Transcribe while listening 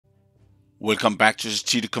Welcome back to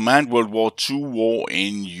Strategic Command World War II War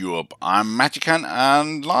in Europe. I'm Magican,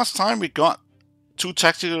 and last time we got 2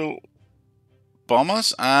 tactical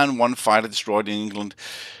bombers and 1 fighter destroyed in England.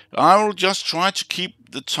 I will just try to keep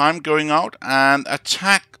the time going out and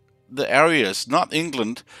attack the areas, not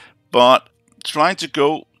England, but trying to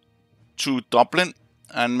go to Dublin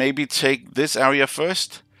and maybe take this area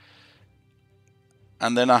first.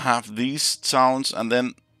 And then I have these towns, and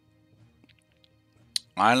then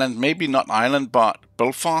Ireland, maybe not Ireland, but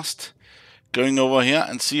Belfast, going over here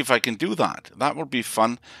and see if I can do that. That would be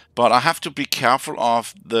fun, but I have to be careful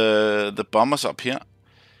of the bombers up here.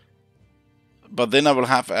 But then I will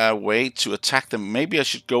have a way to attack them. Maybe I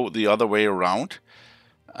should go the other way around.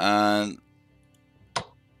 And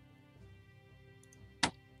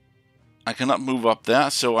I cannot move up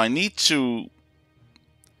there, so I need to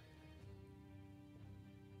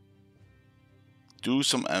do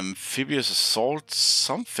some amphibious assault,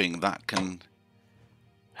 something that can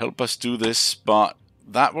help us do this, but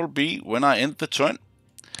that will be when I end the turn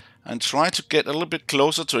and try to get a little bit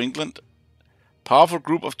closer to England. Powerful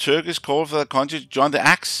group of Turkish call for the country to join the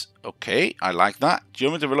Axe. Okay, I like that.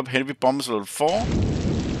 Germany develop heavy bombers level 4.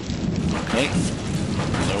 Okay,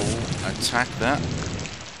 no attack there.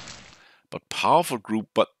 But powerful group,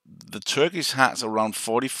 but the Turkish has around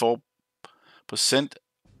 44%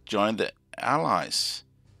 join the Allies.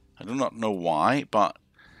 I do not know why, but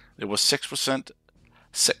it was 6%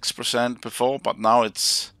 before, but now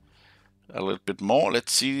it's a little bit more.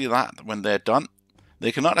 Let's see that when they're done.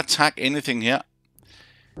 They cannot attack anything here.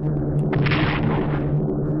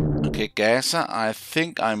 Okay, Gaza, I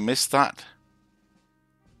think I missed that.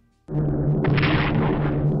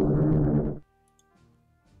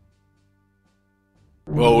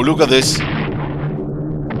 Whoa, look at this.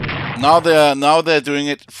 Now they're doing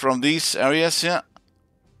it from these areas here.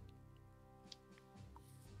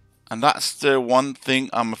 And that's the one thing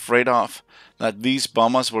I'm afraid of, that these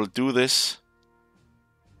bombers will do this.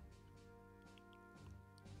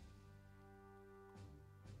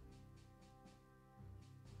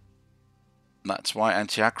 That's why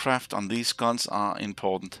anti-aircraft on these guns are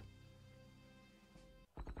important.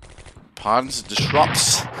 Pardons the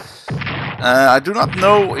disrupts. I do not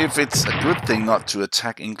know if it's a good thing not to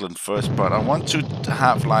attack England first, but I want to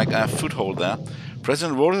have like a foothold there.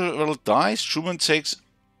 President Roosevelt dies, Truman takes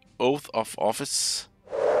oath of office.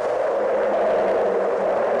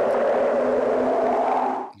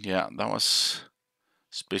 Yeah, that was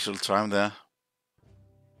special time there.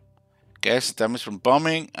 Gas damage from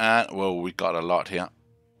bombing, and well, we got a lot here.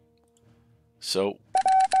 So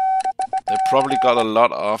they probably got a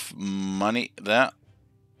lot of money there.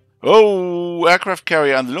 Oh, aircraft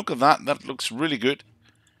carrier, and look at that. That looks really good.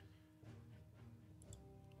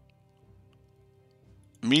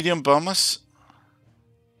 Medium bombers.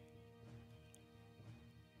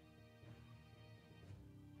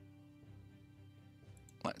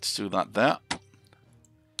 Let's do that there.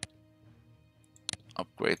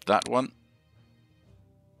 Upgrade that one.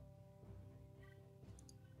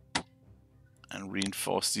 And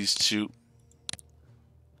reinforce these 2.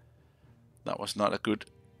 That was not a good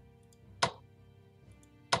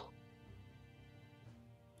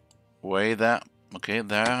way there. Okay,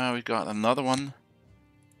 there we got another one.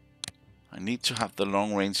 I need to have the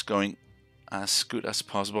long range going as good as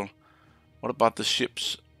possible. What about the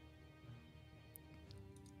ships?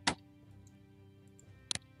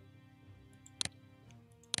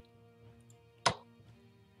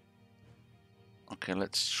 Okay,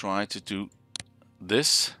 let's try to do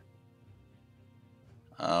this.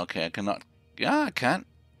 Okay, I cannot. Yeah, I can.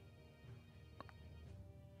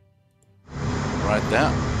 Right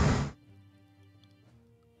there.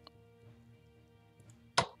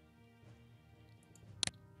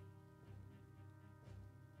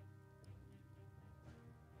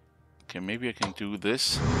 Okay, maybe I can do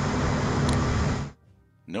this.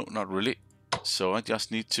 No, not really. So I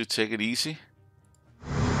just need to take it easy.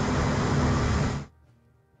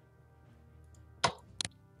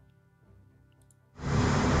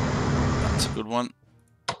 That's a good one.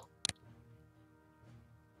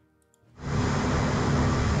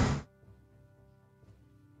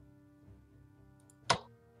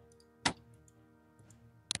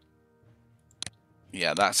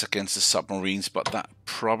 Yeah, that's against the submarines, but that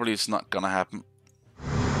probably is not gonna happen.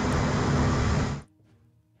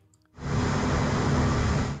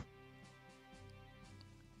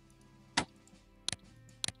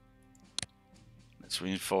 Let's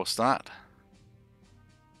reinforce that.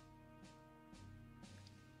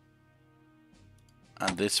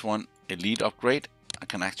 And this one, elite upgrade. I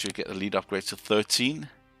can actually get elite upgrade to 13.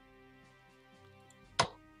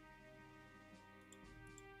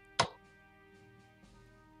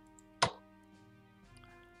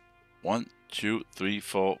 1, 2, 3,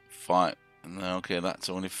 4, 5. Okay, that's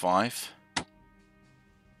only 5.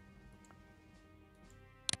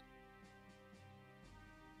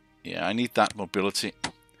 Yeah, I need that mobility.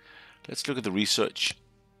 Let's look at the research.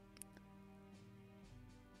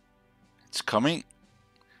 It's coming.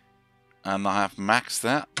 And I have max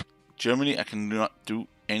there. Germany, I cannot do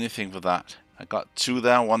anything for that. I got 2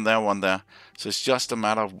 there, 1 there, 1 there. So it's just a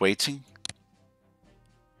matter of waiting.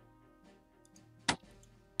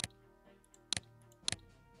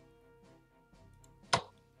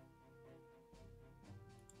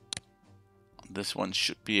 This one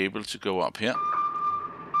should be able to go up here.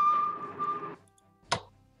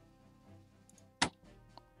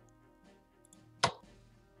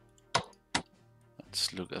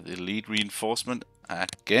 Let's look at the elite reinforcement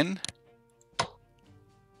again.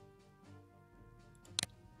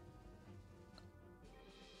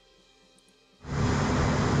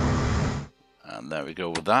 And there we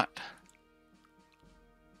go with that.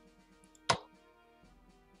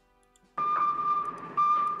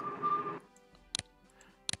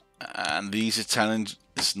 And these Italians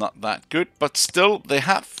is not that good, but still they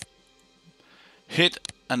have hit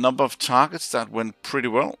a number of targets that went pretty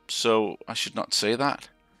well, so I should not say that.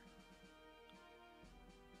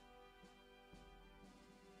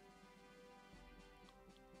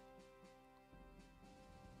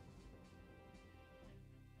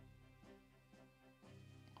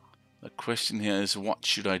 The question here is, what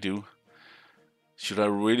should I do? Should I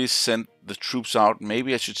really send the troops out?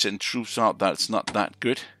 Maybe I should send troops out that's not that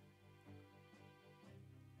good.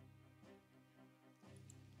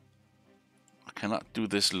 I cannot do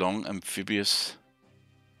this long amphibious.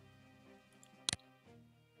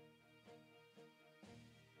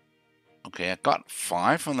 Okay, I got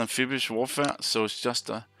 5 on amphibious warfare, so it's just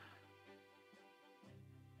a...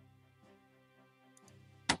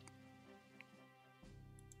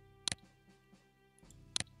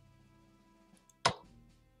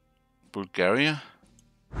 Bulgaria.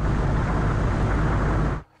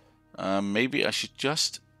 Maybe I should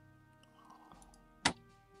just...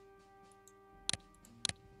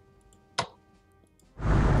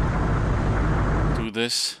 do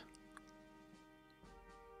this.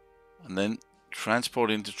 And then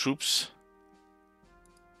transport into troops.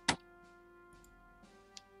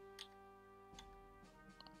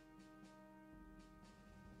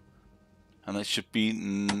 And it should be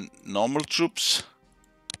normal troops.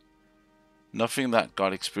 Nothing that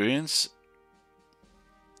got experience.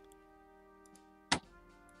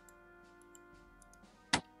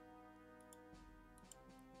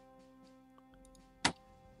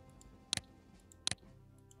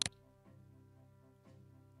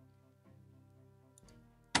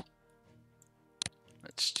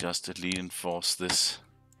 Let's just elite enforce this.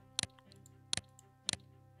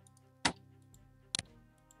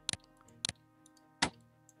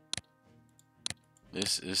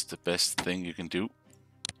 This is the best thing you can do.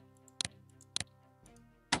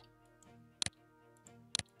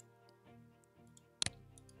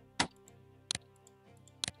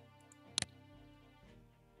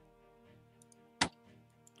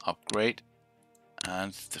 Upgrade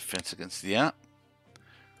and defense against the air.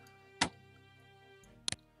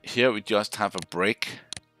 Here we just have a break.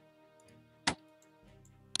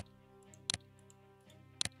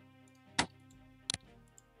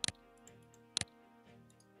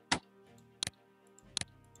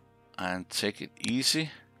 And take it easy.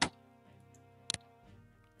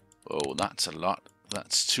 Oh, that's a lot.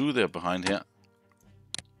 That's 2 there behind here.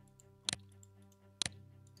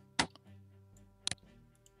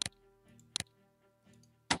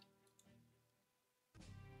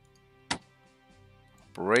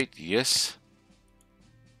 Great, yes.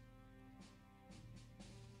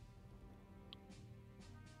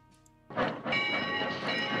 There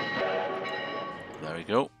we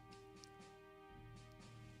go.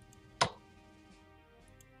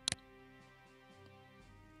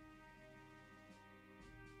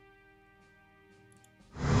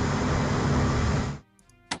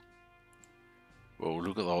 Whoa,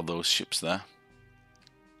 look at all those ships there.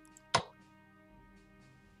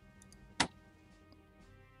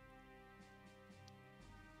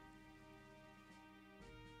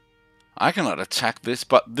 I cannot attack this,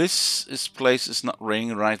 but this place is not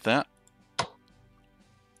raining right there.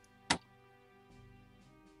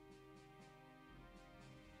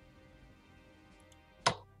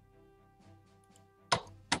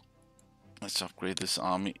 Let's upgrade this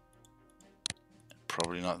army.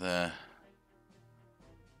 Probably not there.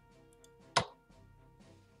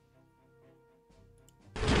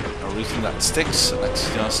 No reason that sticks, so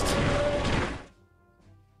let's just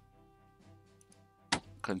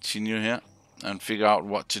continue here. and figure out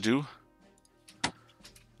what to do.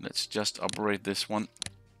 Let's just operate this one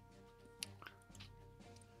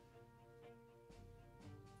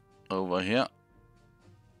over here.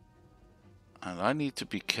 And I need to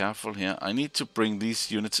be careful here. I need to bring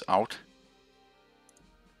these units out.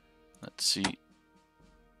 Let's see.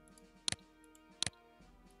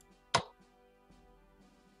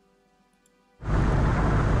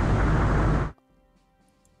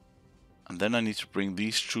 And then I need to bring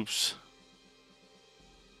these troops.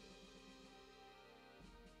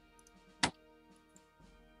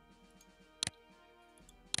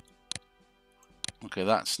 Okay,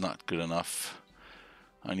 that's not good enough.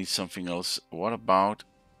 I need something else. What about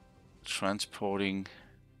transporting?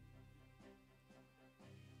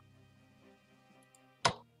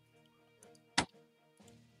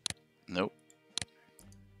 Nope.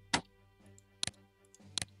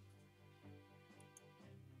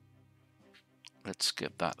 Let's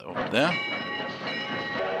get that over there.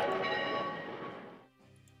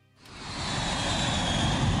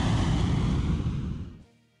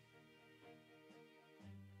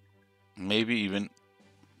 Maybe even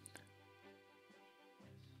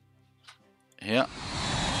here.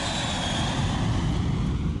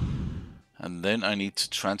 And then I need to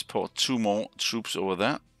transport 2 more troops over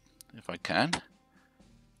there, if I can.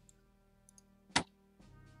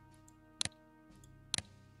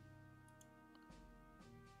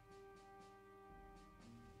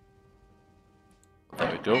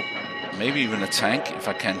 There we go. Maybe even a tank, if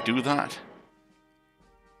I can do that.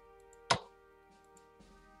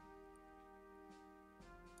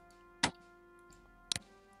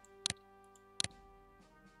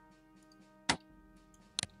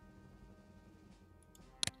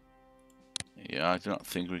 Yeah, I do not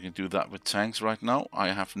think we can do that with tanks right now. I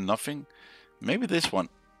have nothing. Maybe this one.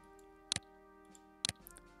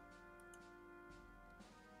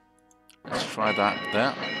 Let's try that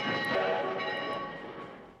there.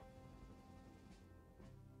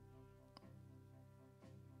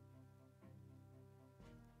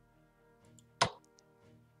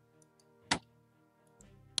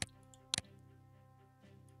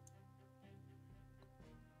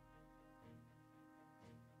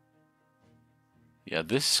 Yeah,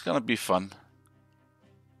 this is gonna be fun.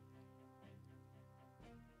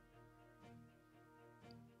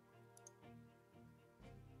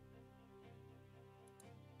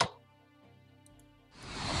 I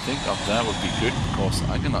think up there would be good, because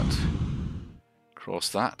I cannot cross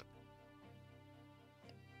that.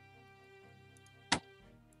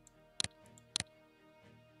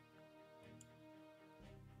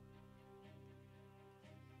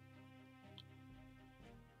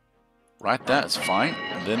 Right there is fine,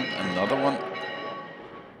 and then another one.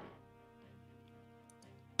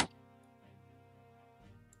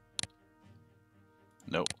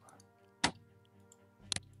 No.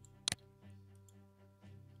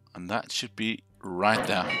 And that should be right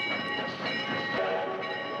there.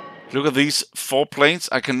 Look at these 4 planes.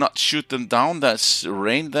 I cannot shoot them down. There's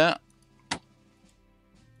rain there.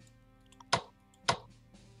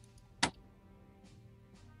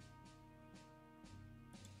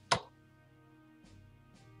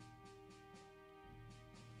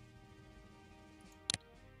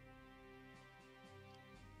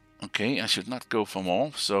 Okay, I should not go for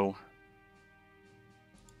more, so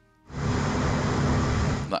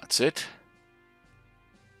that's it.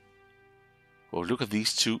 Oh, look at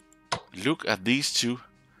these 2. Look at these 2.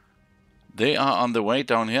 They are on the way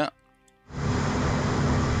down here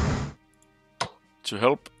to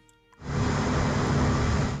help.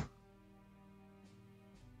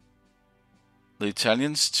 The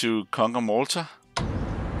Italians to conquer Malta.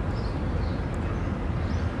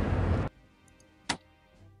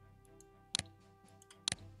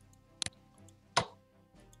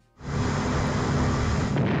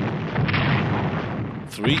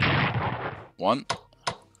 Three, 1.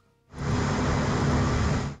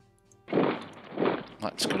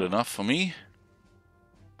 That's good enough for me.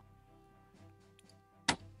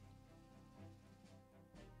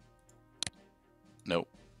 No.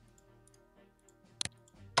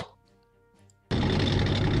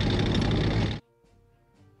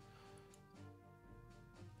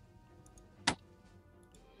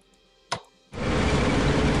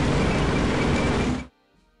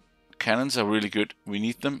 Cannons are really good. We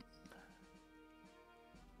need them.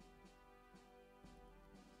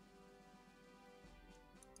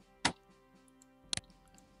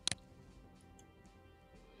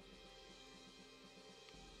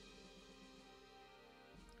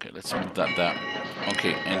 Okay, let's move that there.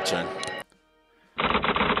 Okay, end turn.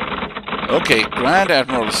 Okay, Grand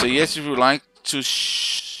Admiral, say yes if you would like to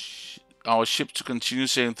our ship to continue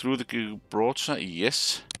sailing through the Gibraltar?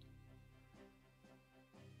 Yes.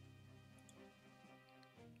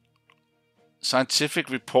 Scientific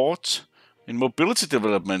report in mobility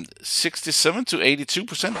development, 67 to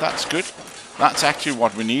 82%. That's good. That's actually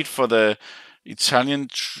what we need for the Italian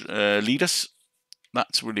leaders.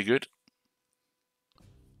 That's really good.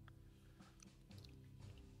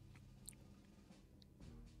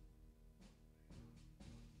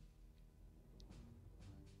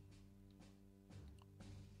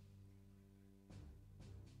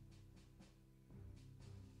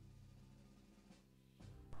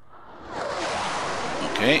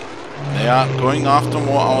 Okay, they are going after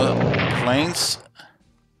more our planes.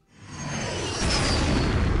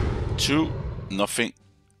 2, nothing.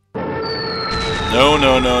 No,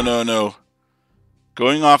 no, no, no, no.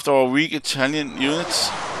 Going after our weak Italian units.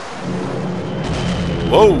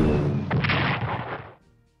 Whoa!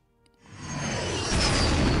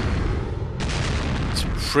 It's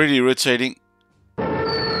pretty irritating.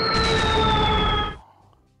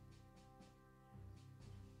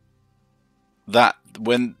 That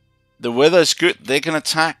when the weather is good, they can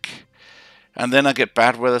attack. And then I get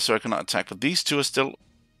bad weather, so I cannot attack. But these two are still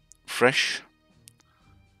fresh.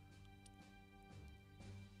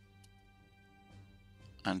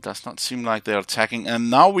 And does not seem like they're attacking. And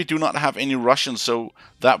now we do not have any Russians, so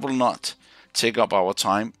that will not take up our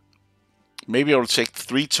time. Maybe I will take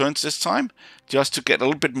 3 turns this time, just to get a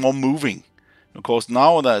little bit more moving. Of course,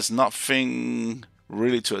 now there's nothing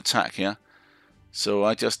really to attack here. So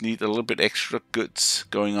I just need a little bit extra goods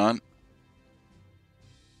going on.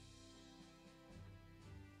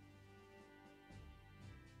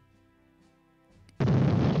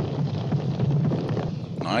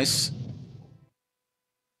 Nice.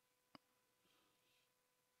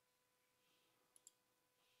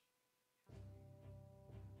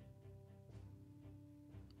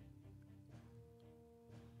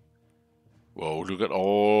 Whoa, look at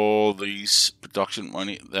all these production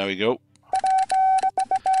money. There we go.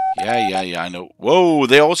 Yeah, I know. Whoa,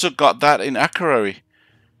 they also got that in Aquarary.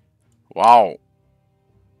 Wow.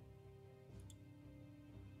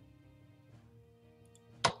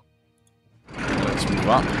 Let's move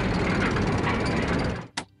up.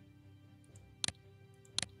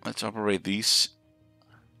 Let's operate these.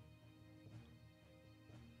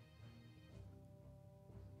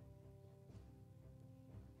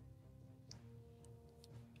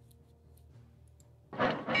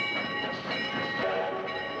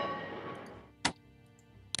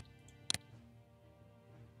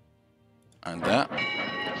 And that.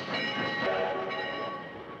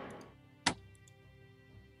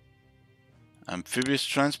 Amphibious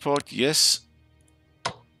transport, yes.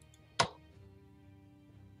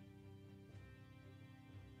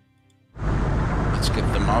 Let's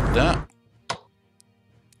get them out there.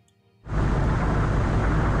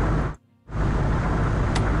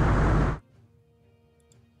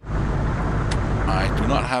 I do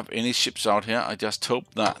not have any ships out here. I just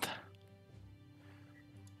hope that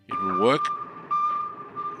it will work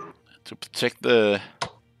to protect the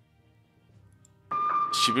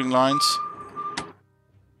shipping lines.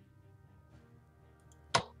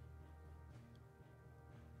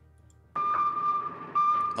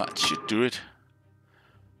 That should do it.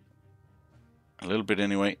 A little bit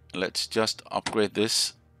anyway. Let's just upgrade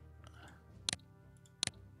this.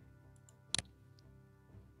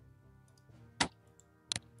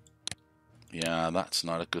 Yeah, that's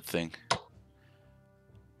not a good thing.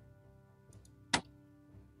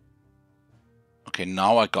 Okay,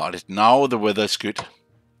 now I got it. Now the weather's good.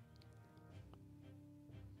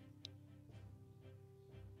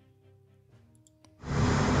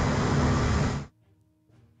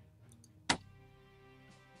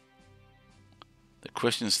 The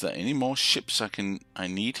question is, there any more ships I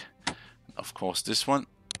need? Of course, this one.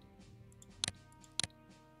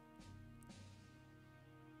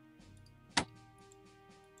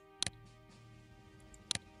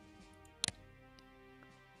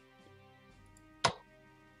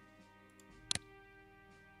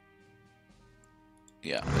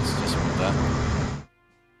 Yeah, let's just move that.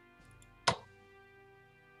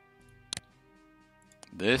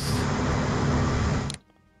 This.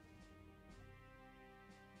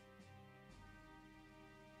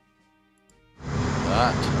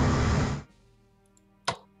 That.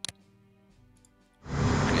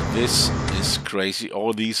 Okay, this is crazy.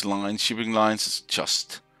 All these lines, shipping lines, is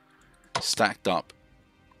just stacked up.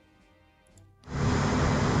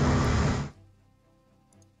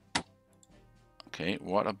 Okay,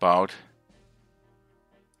 what about...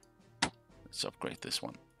 Let's upgrade this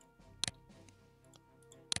one.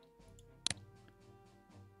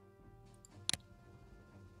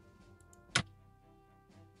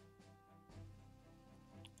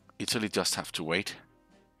 Italy just have to wait.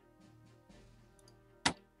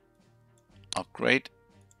 Upgrade.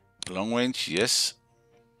 Long range, yes.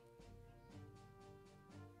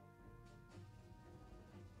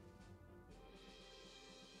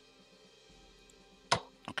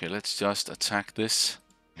 Okay, let's just attack this.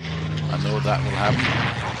 I know that will happen.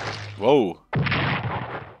 Whoa!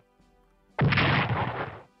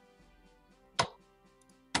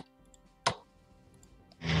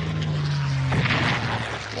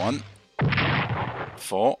 One.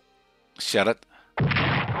 4. Shut it.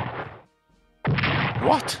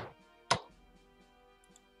 What?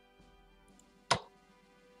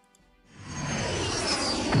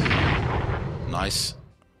 Nice.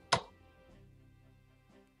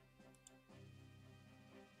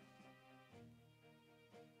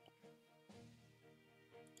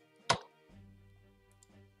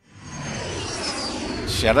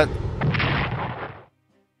 Shut it.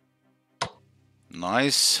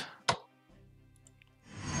 Nice.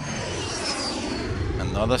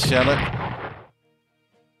 Another shut it.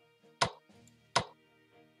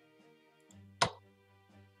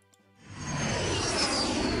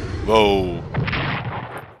 Whoa.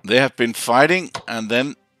 They have been fighting and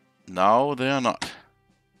then now they are not.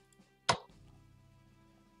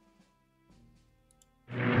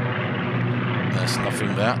 There's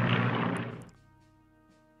nothing there.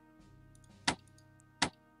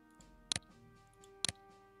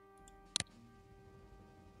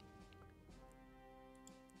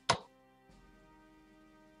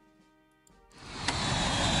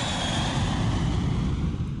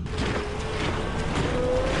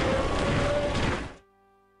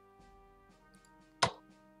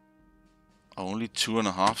 Only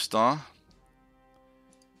 2.5 star.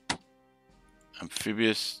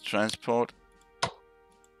 Amphibious transport.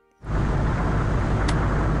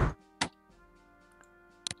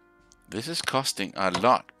 This is costing a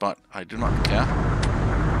lot, but I do not care.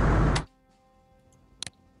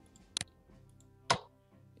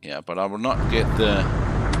 Yeah, but I will not get the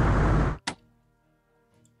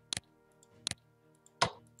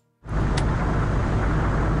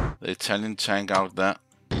Italian tank out there.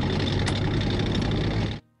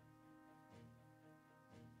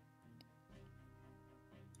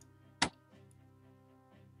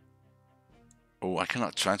 Oh, I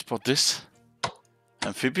cannot transport this.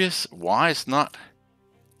 Amphibious? Why is not?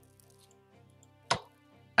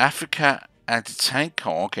 Africa anti-tank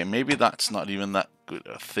core. Okay, maybe that's not even that good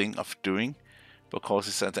a thing of doing, because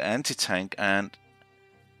it's at the anti-tank and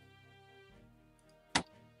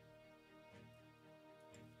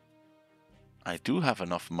I do have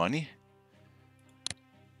enough money.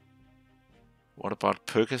 What about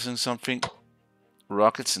purchasing something?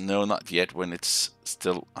 Rockets? No, not yet. When it's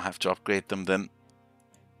still, I have to upgrade them then.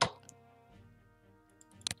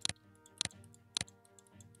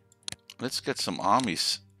 Let's get some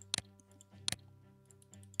armies.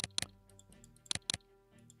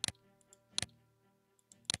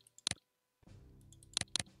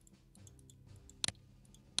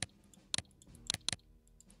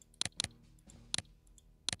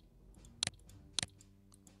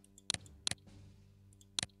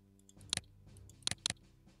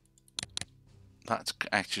 That's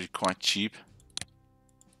actually quite cheap.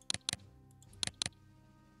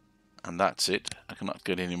 And that's it. I cannot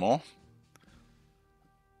get any more.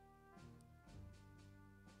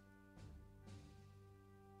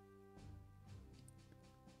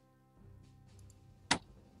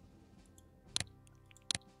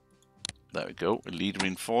 There we go. Elite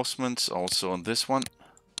reinforcements also on this one.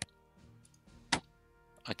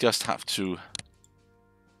 I just have to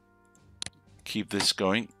keep this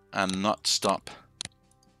going and not stop.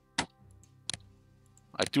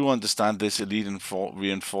 I do understand this elite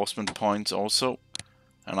reinforcement points also,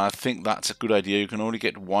 and I think that's a good idea. You can only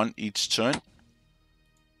get one each turn.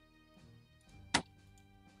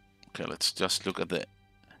 Okay, let's just look at the...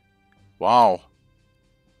 Wow.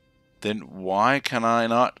 Then why can I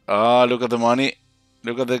not? Ah, look at the money.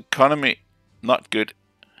 Look at the economy. Not good.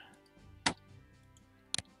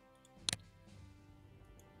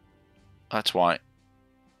 That's why.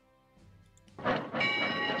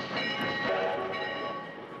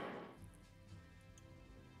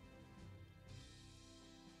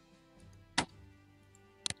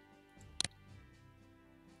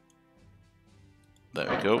 There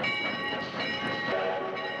we go.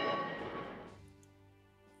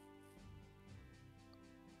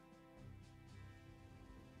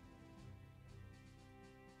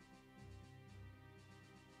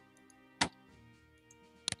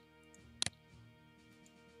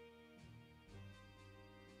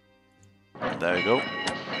 There we go.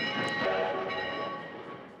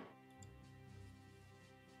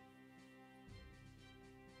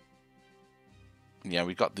 yeah,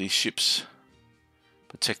 we got these ships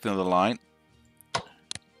protecting the line.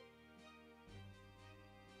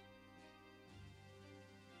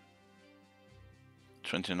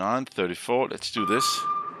 $29, $34. Let's do this,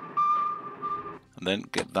 and then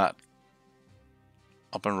get that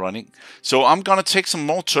up and running. So I'm gonna take some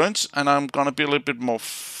more turns, and I'm gonna be a little bit more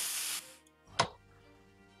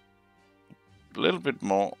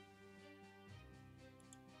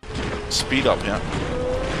speed up here.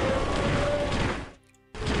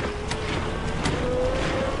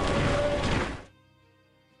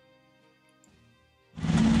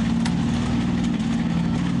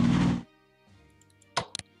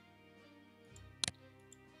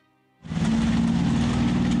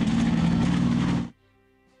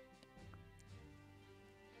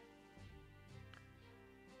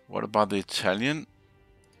 What about the Italian?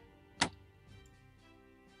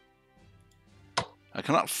 I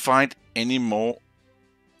cannot find any more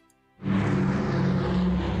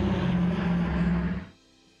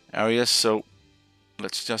areas, so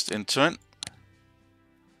let's just intern.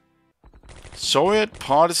 Soviet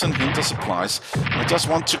partisan hinter supplies. I just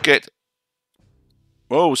want to get...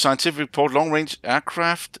 Whoa, scientific report, long-range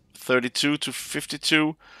aircraft 32 to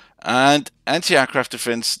 52, and anti-aircraft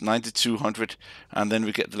defense 9200, and then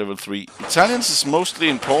we get the level 3. Italians is mostly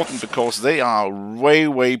important because they are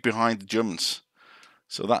way behind the Germans.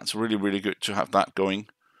 So that's really good to have that going,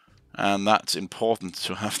 and that's important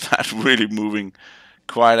to have that really moving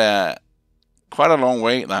quite a long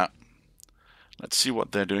way. That, let's see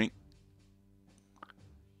what they're doing.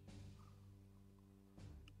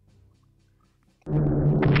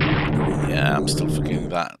 Yeah, I'm still forgetting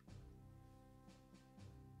that.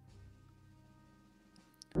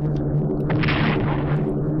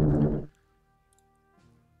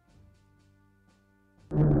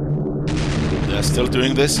 They're still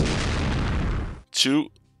doing this. 2,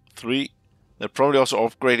 3. They're probably also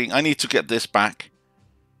upgrading. I need to get this back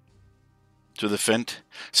to defend.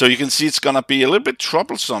 So you can see it's gonna be a little bit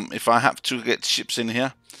troublesome if I have to get ships in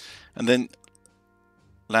here and then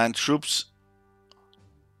land troops.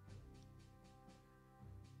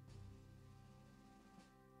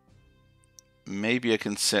 Maybe I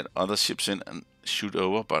can set other ships in and shoot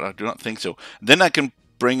over, but I do not think so. Then I can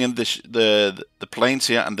bring in the planes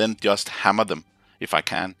here and then just hammer them, if I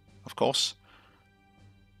can, of course.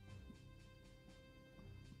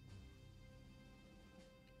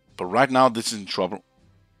 But right now this is in trouble.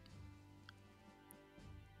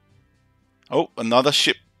 Oh, another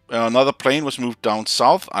ship, another plane was moved down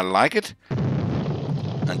south. I like it.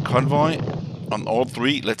 And convoy on all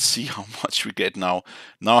 3. Let's see how much we get now.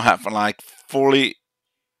 Now I have like fully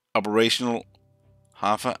operational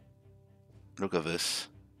Hafer. Look at this.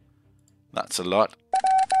 That's a lot.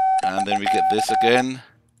 And then we get this again.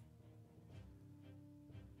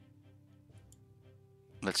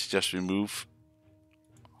 Let's just remove.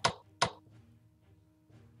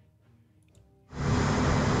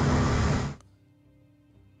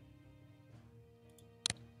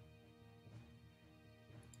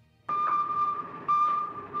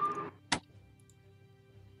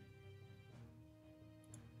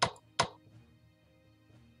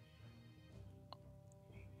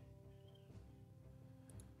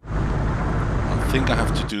 I think I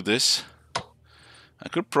have to do this. I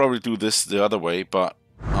could probably do this the other way, but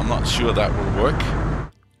I'm not sure that will work.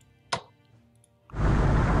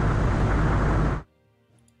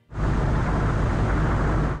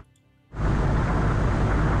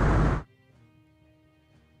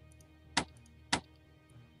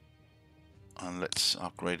 And let's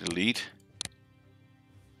upgrade the lead.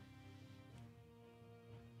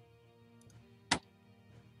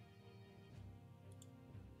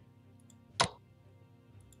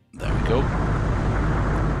 There we go.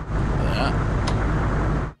 There.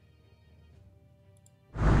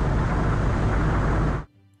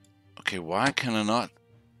 Okay, why can I not?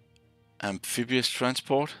 Amphibious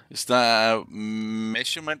transport? Is that a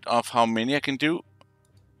measurement of how many I can do?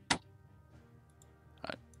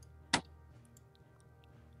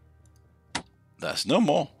 There's no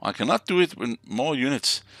more. I cannot do it with more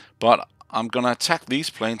units, but I'm gonna attack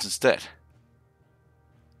these planes instead.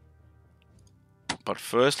 But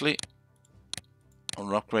firstly,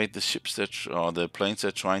 I'll upgrade the ships that, or the planes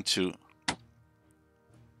they're trying to.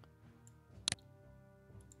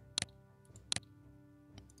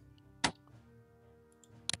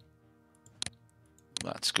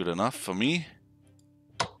 That's good enough for me.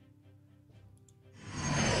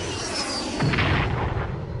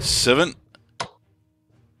 Seven.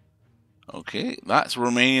 Okay, that's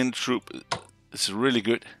Romanian troop. It's really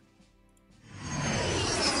good.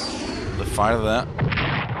 The fighter there.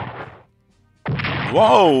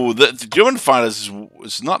 Whoa, the German fighters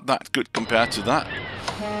is not that good compared to that.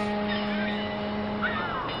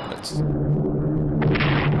 Let's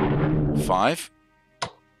 5.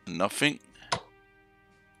 Nothing.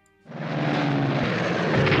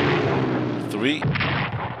 3.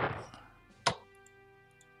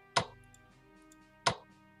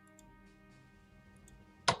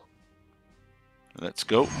 Let's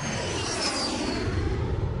go.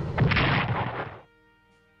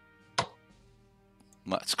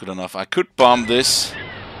 That's good enough. I could bomb this,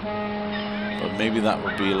 but maybe that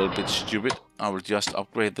would be a little bit stupid. I will just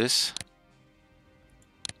upgrade this.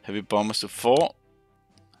 Heavy bombers to 4.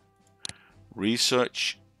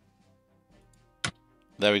 Research.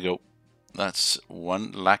 There we go. That's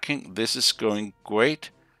 1 lacking. This is going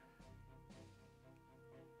great.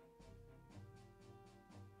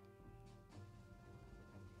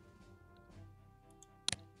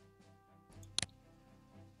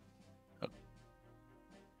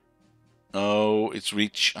 Oh, it's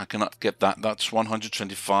reach. I cannot get that. That's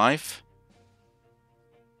 125.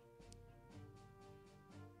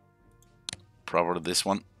 Probably this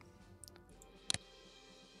one.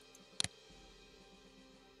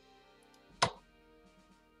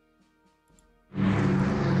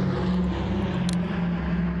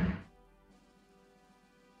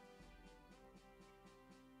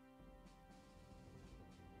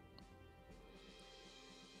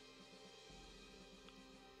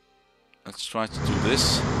 Let's try to do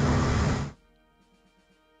this.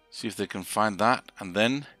 See if they can find that, and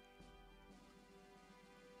then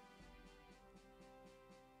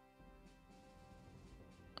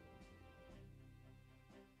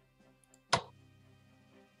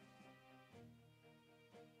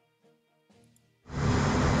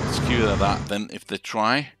let's cue that. Then if they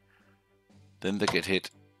try, then they get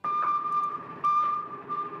hit.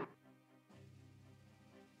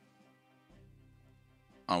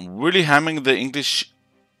 I'm really hamming the English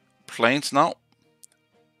planes now.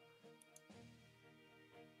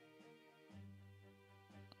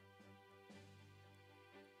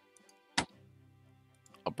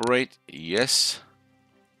 Operate, yes.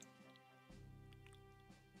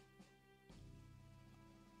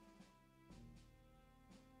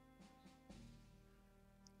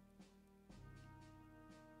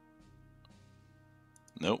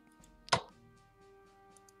 Nope.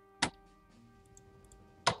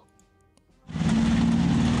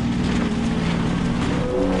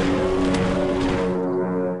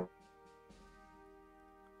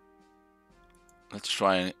 Let's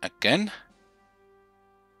try again.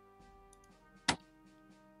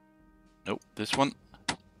 Nope, this one.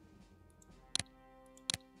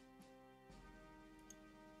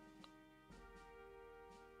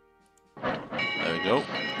 There we go.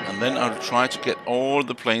 And then I'll try to get all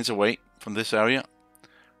the planes away from this area.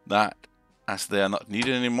 That, as they are not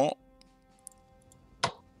needed anymore.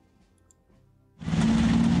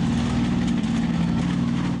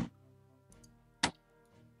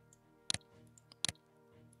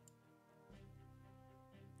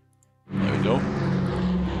 There we go.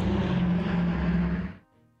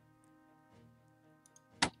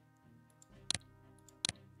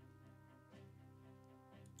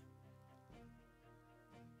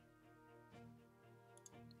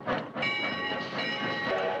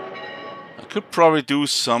 Could probably do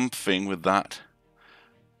something with that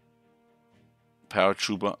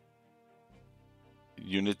paratrooper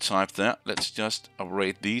unit type there. Let's just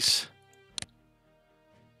upgrade these.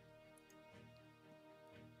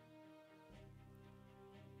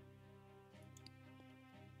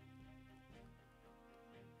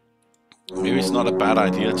 Maybe it's not a bad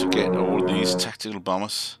idea to get all these tactical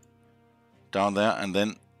bombers down there and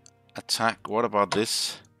then attack. What about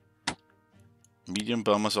this? Medium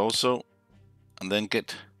bombers also. And then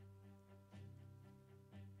get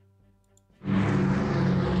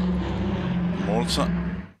Malta.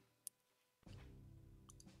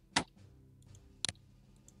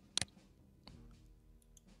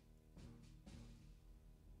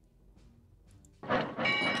 Okay,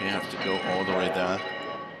 I have to go all the way there.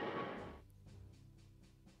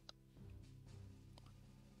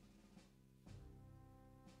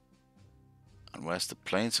 And where's the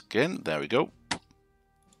planes again? There we go.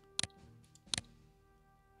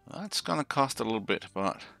 That's gonna cost a little bit,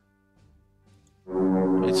 but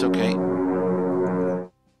it's okay.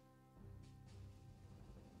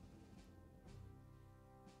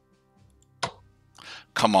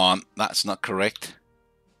 Come on, that's not correct.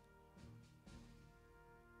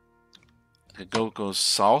 The goat goes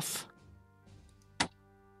south.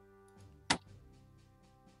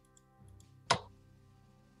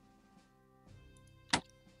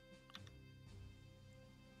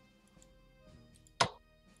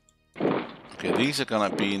 these are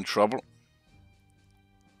gonna be in trouble.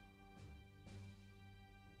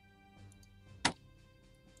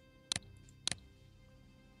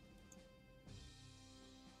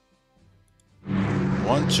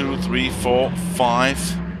 One, two, three, four, five.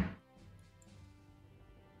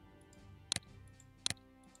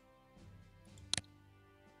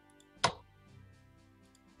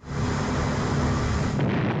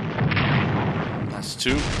 That's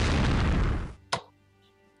two.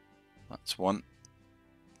 That's one.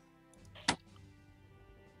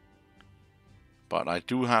 But I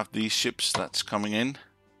do have these ships that's coming in.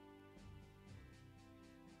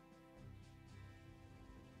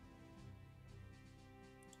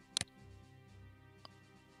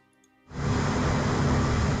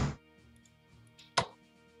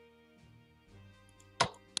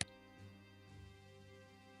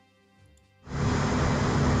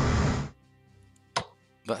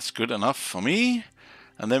 That's good enough for me.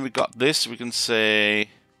 And then we got this, we can say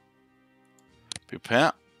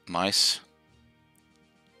prepare. Nice.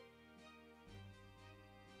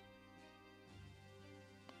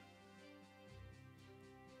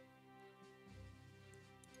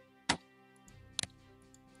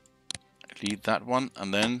 Lead that one,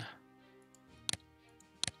 and then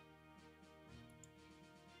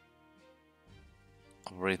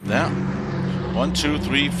right there. 1, 2,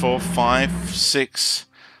 3, 4, 5, 6.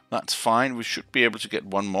 That's fine. We should be able to get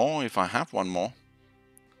one more if I have one more.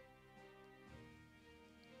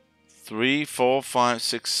 3, 4, 5,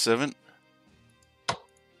 6, 7.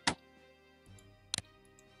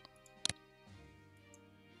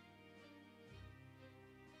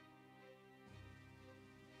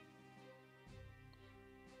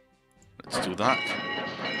 Let's do that.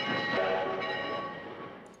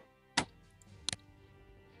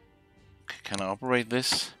 Can I operate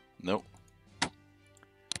this? No.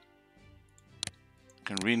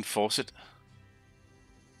 Can reinforce it.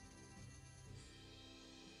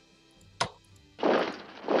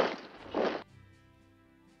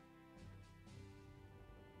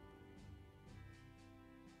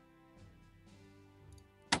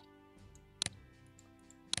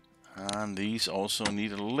 And these also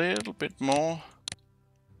need a little bit more.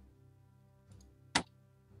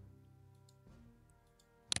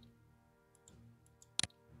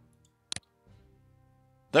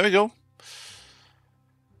 There we go.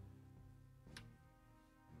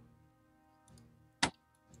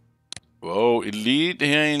 Whoa, elite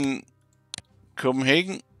here in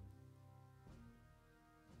Copenhagen.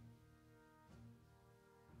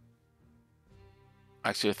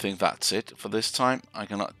 Actually, I think that's it for this time. I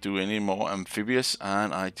cannot do any more amphibious,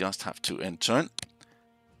 and I just have to end turn.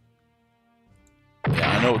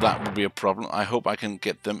 Yeah, I know that would be a problem. I hope I can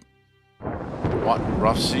get them. What?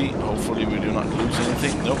 Rough sea? Hopefully we do not lose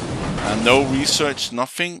anything. Nope. And no research,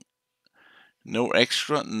 nothing. No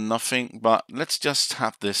extra, nothing. But let's just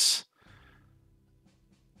have this.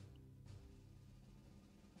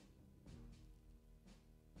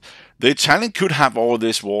 The Italian could have all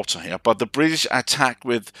this water here, but the British attacked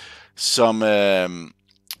with some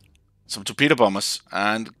torpedo bombers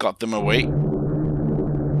and got them away.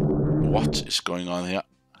 What is going on here?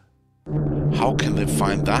 How can they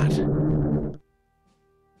find that?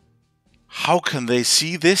 How can they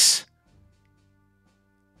see this?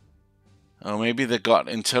 Or maybe they got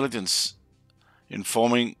intelligence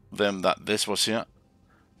informing them that this was here.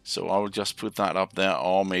 So I will just put that up there,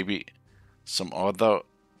 or maybe some other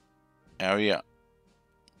area.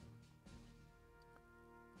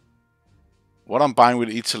 What I'm buying with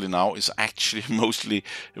Italy now is actually mostly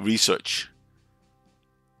research.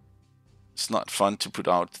 It's not fun to put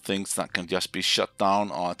out things that can just be shut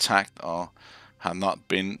down or attacked or have not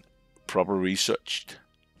been properly researched.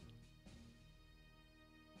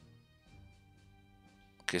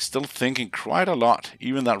 Okay, still thinking quite a lot,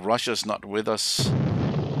 even that Russia's not with us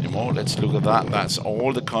anymore. Let's look at that. That's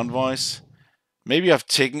all the convoys. Maybe I've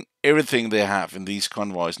taken everything they have in these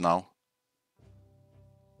convoys now.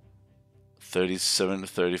 37,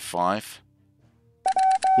 35.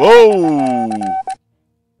 Whoa!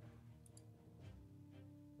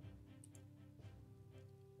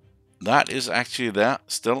 That is actually there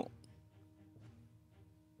still.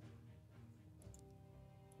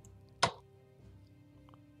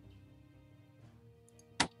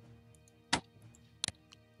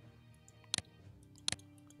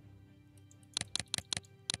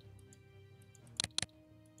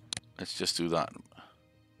 Let's just do that.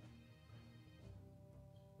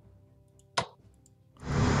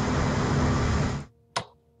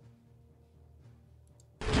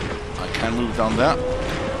 I can move down there.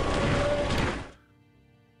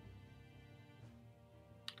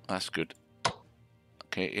 That's good.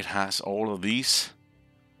 Okay, it has all of these.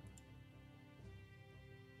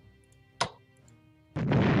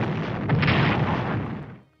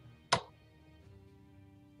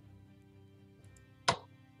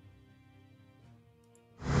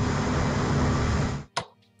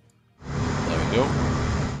 There we go.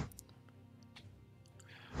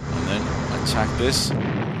 And then attack this.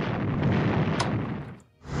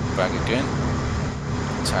 Back again.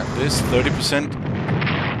 Attack this, 30%.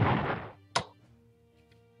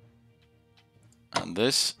 And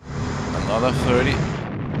this, another 30.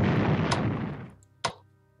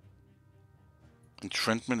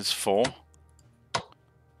 Entrenchment is 4.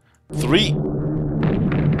 3.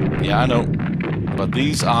 Yeah, I know. But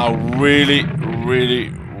these are really,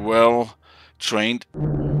 really well trained.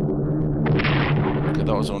 Okay,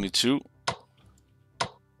 that was only 2.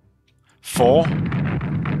 4.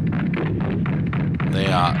 They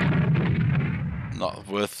are not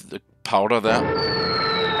worth the powder there.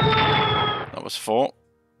 That was 4.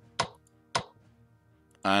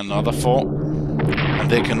 Another 4. And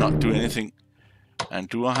they cannot do anything. And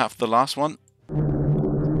do I have the last one?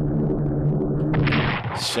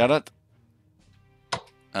 Shattered.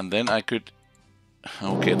 And then I could...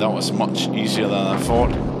 Okay, that was much easier than I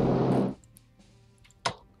thought.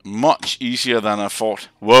 Much easier than I thought.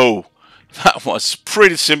 Whoa! That was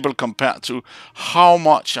pretty simple compared to how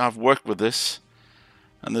much I've worked with this.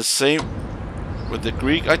 And the same with the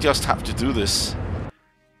Greek. I just have to do this.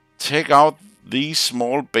 Take out these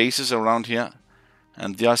small bases around here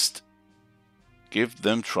and just give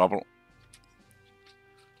them trouble.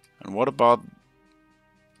 And what about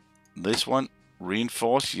this one?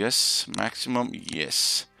 Reinforce, yes. Maximum,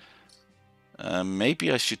 yes. Maybe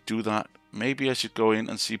I should do that. Maybe I should go in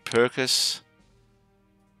and see Perkis.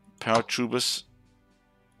 Paratroopers.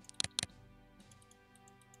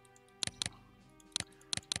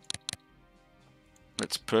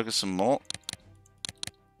 Let's Perkis some more.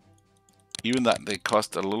 Even that they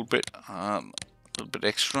cost a little bit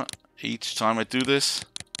extra each time I do this.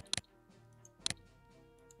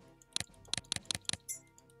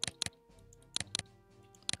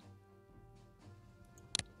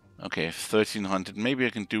 Okay, 1300. Maybe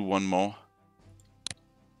I can do one more.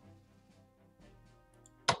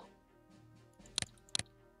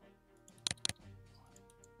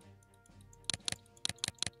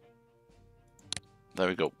 There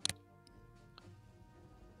we go.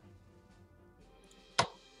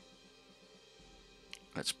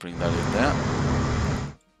 Let's bring that in there.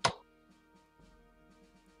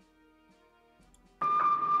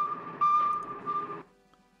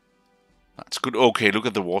 That's good. Okay, look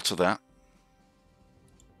at the water there.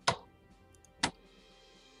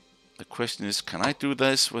 The question is, can I do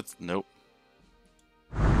this with... Nope.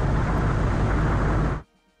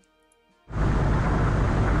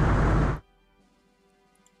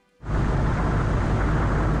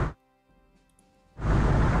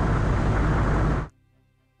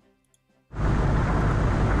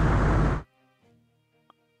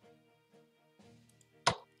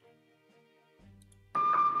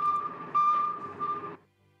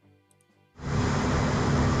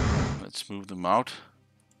 Let's move them out.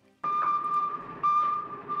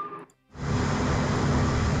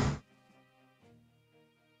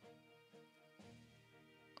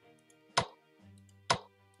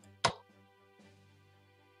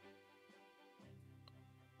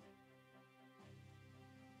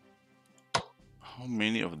 How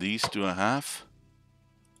many of these do I have?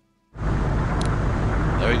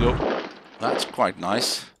 There we go. That's quite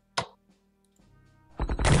nice.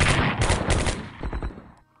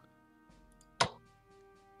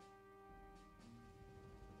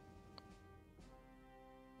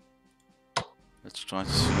 Let's try to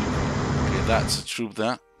see. Okay, that's a troop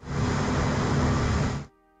there.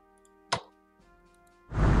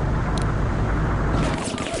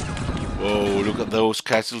 Whoa, look at those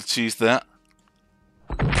casualties there.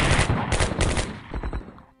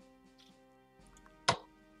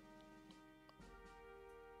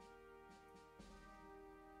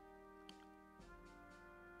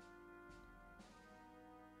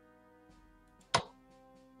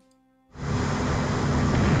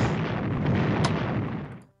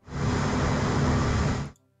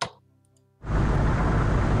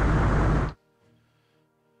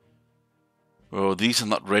 Oh, these are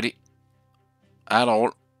not ready at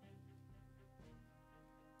all.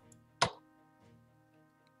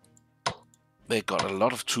 They got a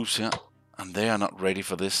lot of troops here, and they are not ready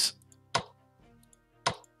for this.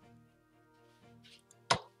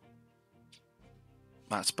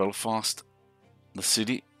 That's Belfast, the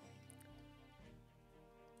city.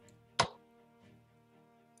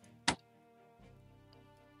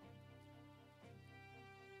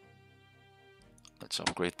 Let's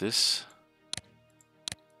upgrade this.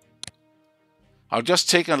 I'll just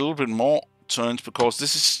take a little bit more turns because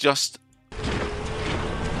this is just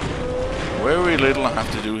very little I have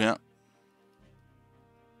to do here.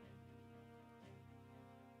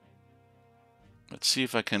 Let's see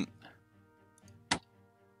if I can...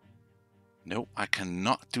 No, I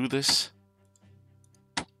cannot do this.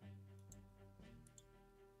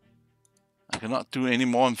 I cannot do any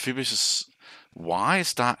more amphibious. Why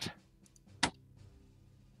is that?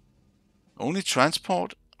 Only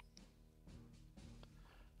transport?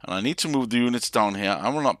 And I need to move the units down here. I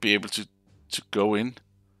will not be able to go in.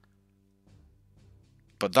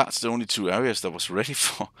 But that's the only two areas that was ready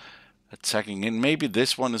for attacking in. Maybe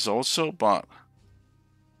this one is also, but...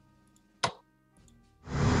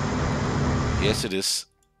 Yes, it is.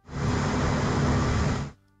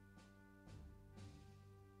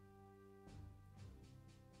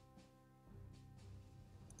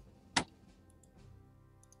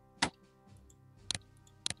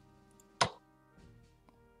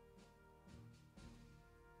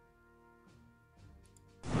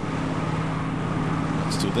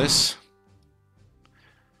 Let's do this.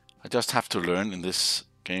 I just have to learn in this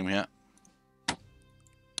game here.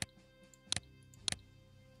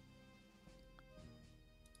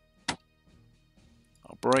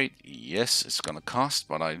 Operate. Yes, it's gonna cost,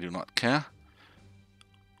 but I do not care.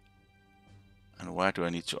 And where do I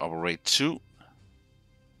need to operate to?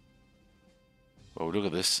 Oh, look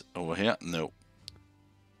at this over here. No.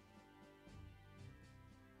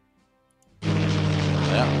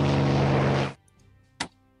 There.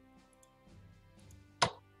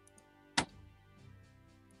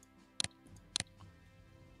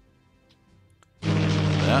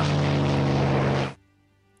 There.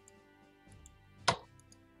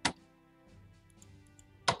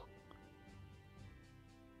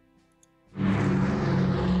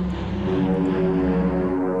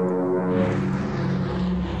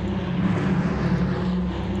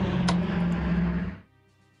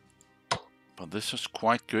 This is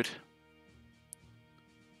quite good.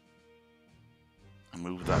 I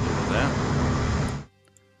move that over there.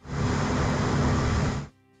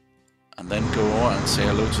 And then go over and say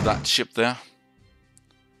hello to that ship there.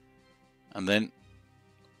 And then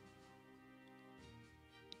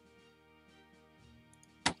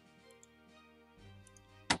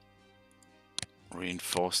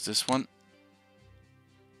reinforce this one.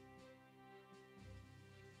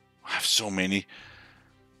 I have so many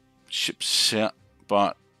ships here,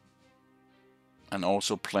 but and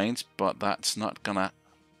also planes, but that's not gonna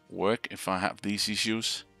work if I have these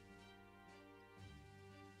issues.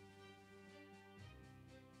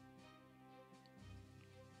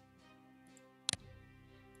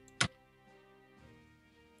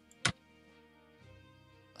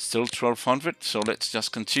 Still 1200, so let's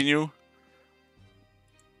just continue.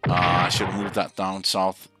 I should move that down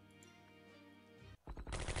south.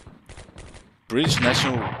 British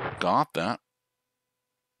National Guard there.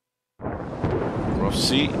 Rough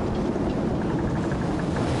sea.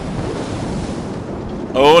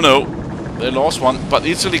 Oh no, they lost one, but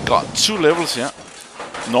Italy got 2 levels here.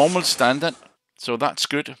 Normal, standard, so that's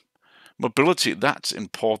good. Mobility, that's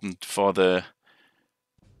important for the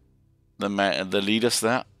leaders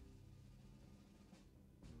there.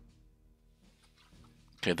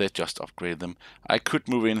 Okay, they just upgrade them. I could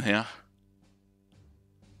move in here.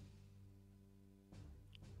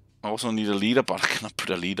 I also need a leader, but I cannot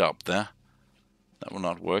put a leader up there. That will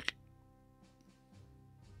not work.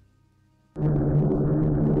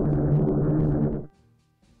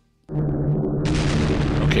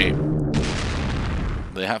 Okay.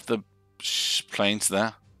 They have the planes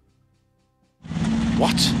there.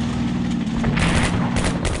 What?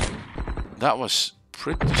 That was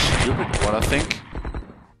pretty stupid, what I think.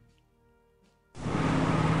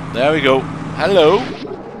 There we go. Hello.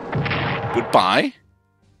 Goodbye.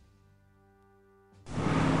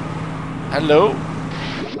 Hello.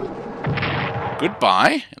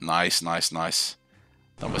 Goodbye. Nice, nice, nice.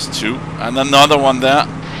 That was 2. And another one there.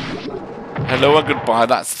 Hello and goodbye.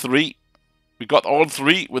 That's 3. We got all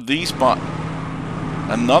 3 with these, but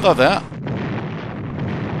another there.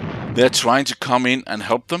 They're trying to come in and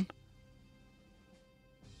help them.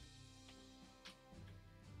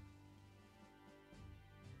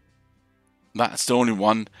 That's the only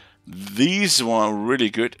one. These were really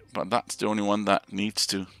good, but that's the only one that needs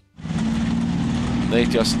to. They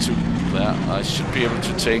just took that. I should be able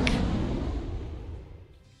to take...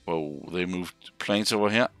 Whoa, they moved planes over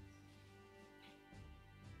here.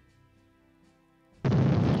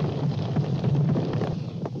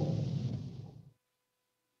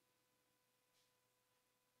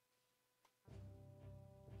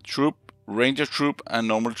 Troop Ranger troop and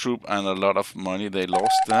normal troop, and a lot of money they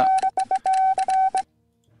lost there.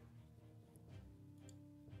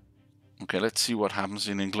 Okay, let's see what happens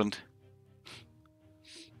in England.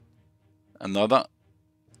 Another.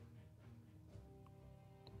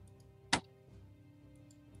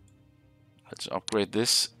 Let's upgrade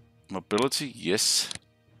this. Mobility, yes.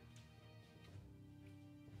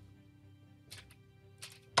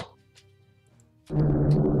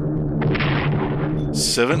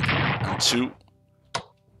 7 and 2.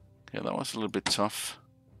 Okay, that was a little bit tough.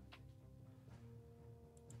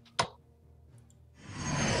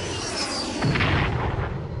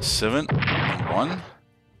 Seven and 1.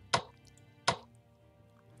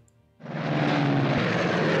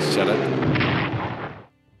 Shut up.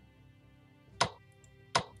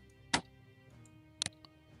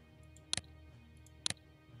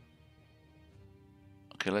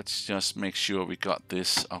 Okay, let's just make sure we got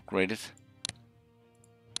this upgraded.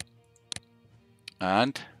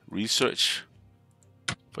 And research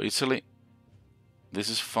for Italy. This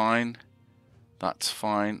is fine. That's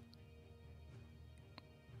fine.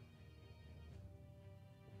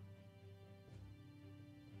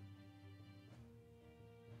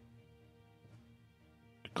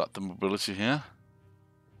 Got the mobility here.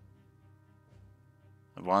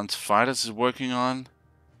 Advanced fighters is working on.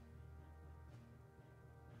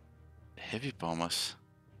 Heavy bombers.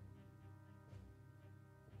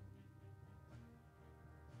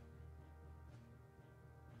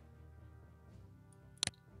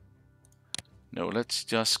 No, let's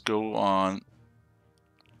just go on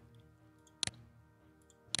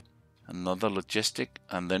another logistic,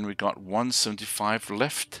 and then we got 175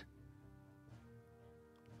 left.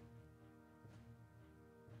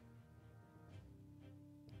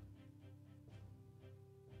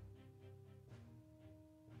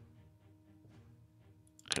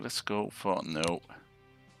 Okay, let's go for no.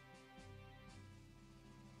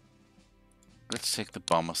 Let's take the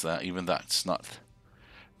bombers there, even that's not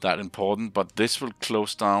that important, but this will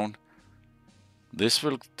close down. This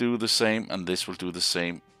will do the same, and this will do the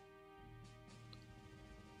same.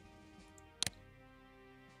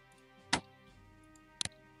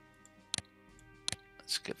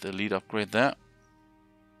 Let's get the lead upgrade there.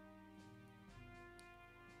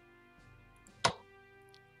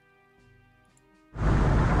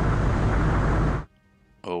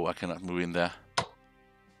 Oh, I cannot move in there.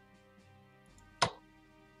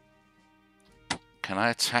 Can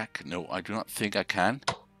I attack? No, I do not think I can.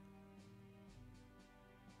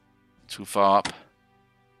 Too far up.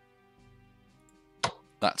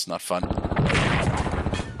 That's not fun.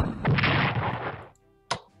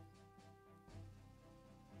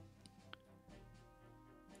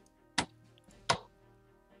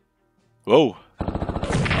 Whoa.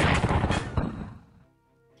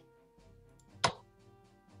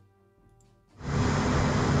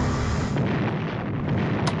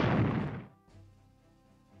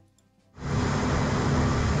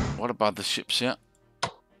 What about the ships here?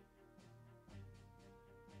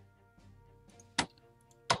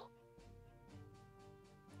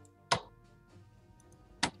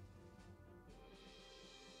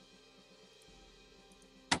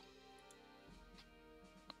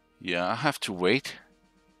 Yeah, I have to wait.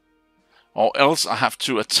 Or else I have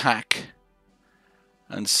to attack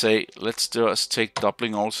and say, let's just take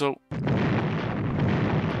doubling also.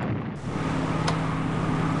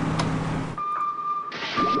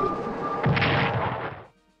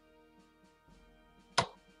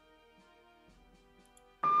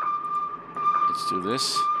 Let's do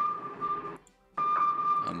this.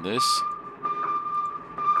 And this.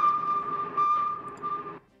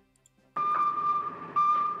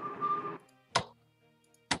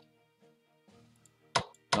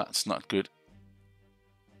 That's not good.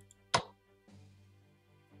 Oh,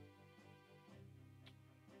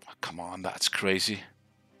 come on, that's crazy.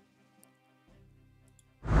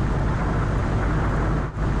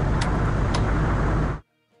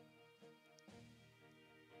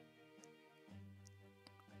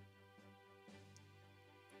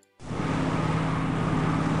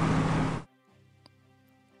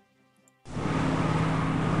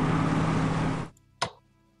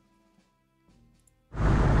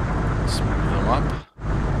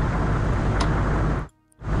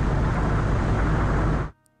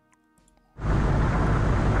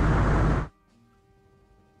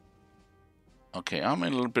 Okay, I'm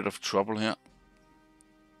in a little bit of trouble here.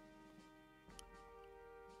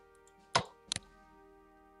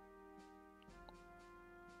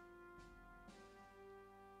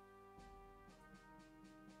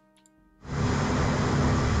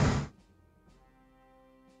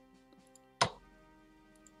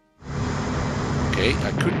 Okay,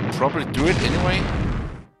 I could probably do it anyway.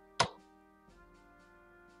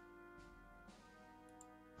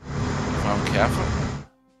 If I'm careful.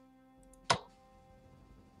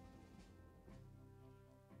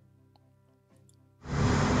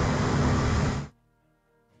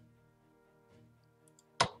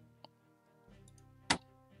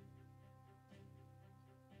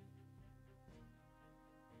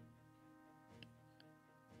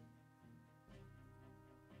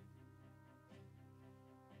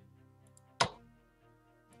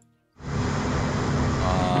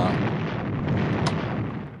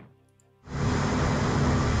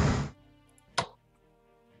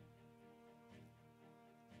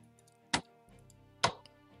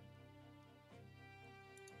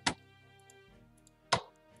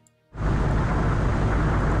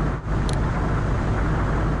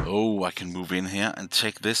 Oh, I can move in here and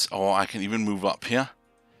take this, or I can even move up here.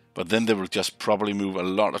 But then they will just probably move a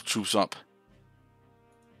lot of troops up.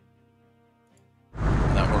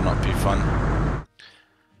 That will not be fun.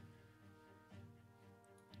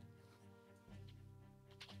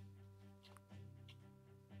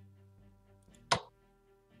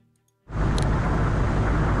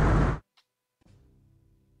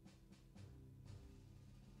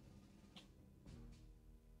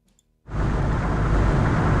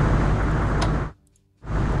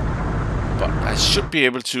 I should be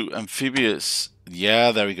able to amphibious.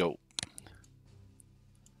 Yeah, there we go.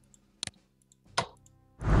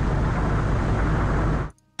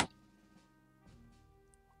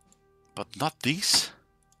 But not these.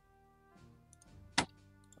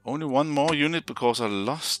 Only one more unit because I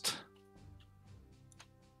lost.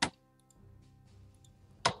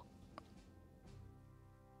 I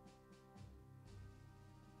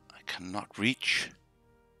cannot reach.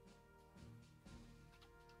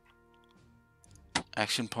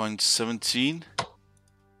 Action point 17.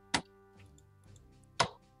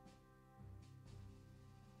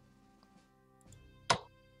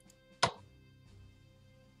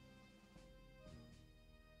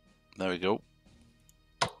 There we go.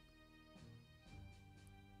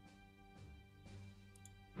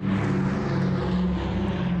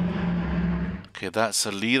 Okay, that's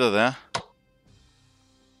a leader there.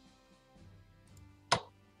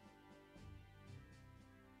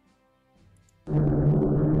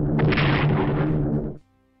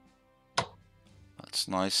 That's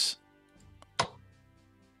nice.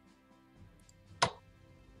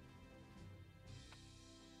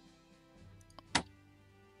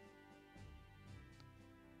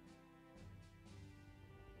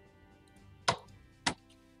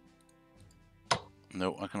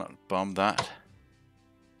 No, I cannot bomb that.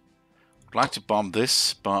 I'd like to bomb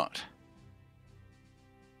this, but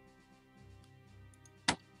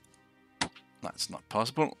that's not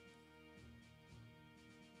possible.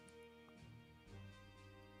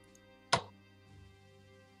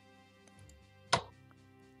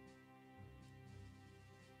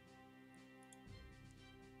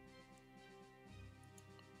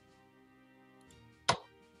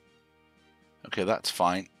 Okay, that's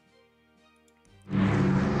fine.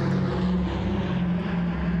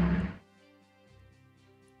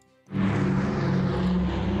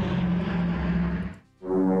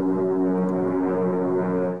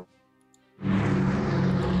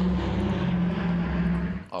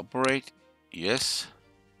 Operate, yes.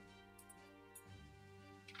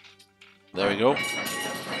 There we go.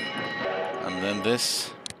 And then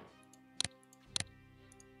this.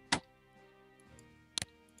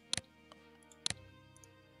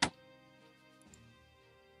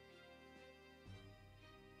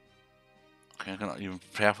 Okay, I cannot even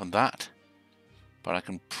prepare for that. But I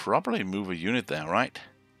can probably move a unit there, right?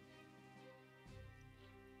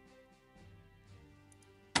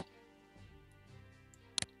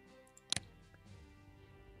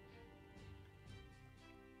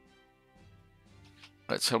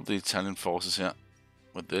 Let's help the Italian forces here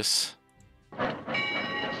with this.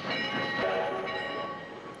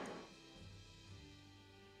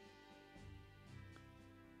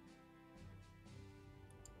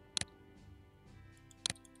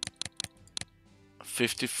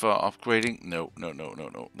 $50 for upgrading. No.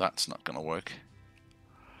 That's not gonna work.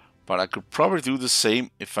 But I could probably do the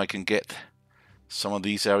same if I can get some of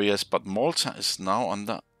these areas. But Malta is now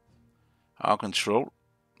under our control.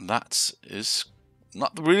 That is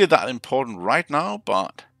not really that important right now,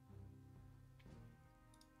 but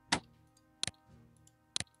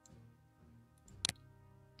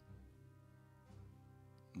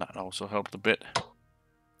that also helped a bit.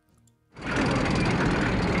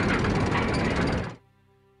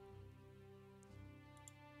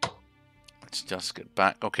 Let's just get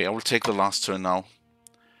back. Okay, I will take the last turn now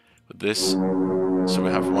with this. So we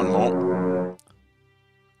have one more.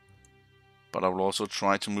 But I will also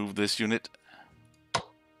try to move this unit.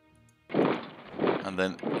 And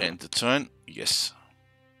then end the turn. Yes.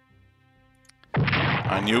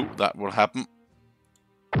 I knew that would happen.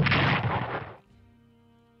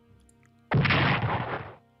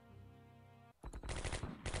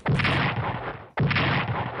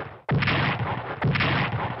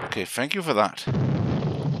 Okay, thank you for that.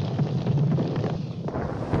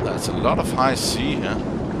 That's a lot of high C here.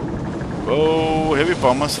 Oh, heavy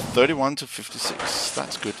bombers, 31 to 56.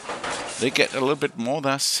 That's good. They get a little bit more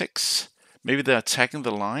there, 6. Maybe they're attacking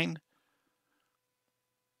the line.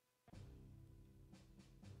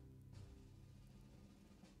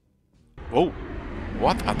 Whoa,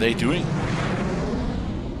 what are they doing?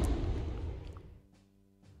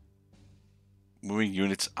 Moving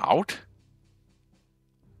units out?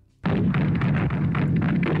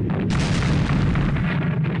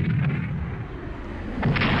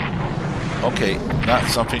 Okay,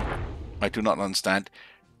 that's something I do not understand.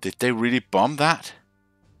 Did they really bomb that?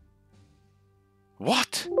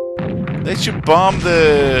 What? They should bomb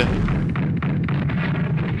the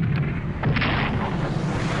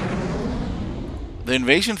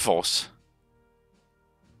invasion force.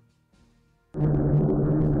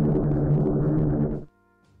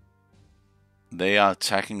 They are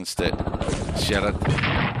attacking instead. Shattered.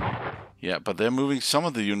 Yeah, but they're moving some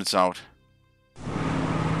of the units out.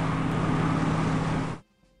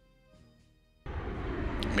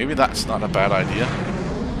 Maybe that's not a bad idea.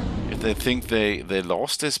 If they think they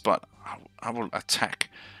lost this, but I will attack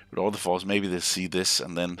with all the force. Maybe they see this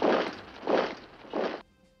and then...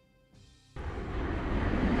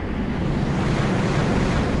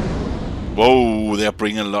 Whoa, they're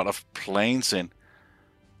bringing a lot of planes in.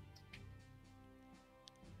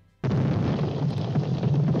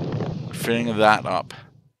 Filling that up.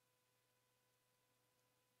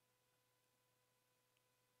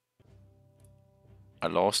 I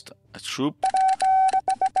lost a troop.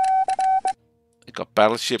 They got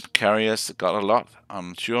battleship carriers, they got a lot,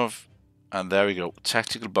 I'm sure of. And there we go,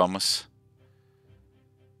 tactical bombers.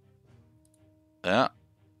 There.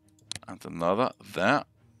 And another there.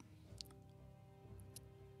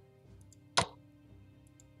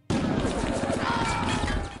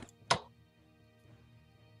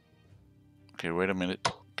 Okay, wait a minute.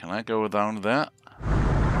 Can I go down there?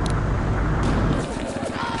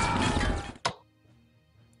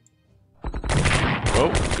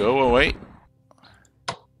 Oh, go away.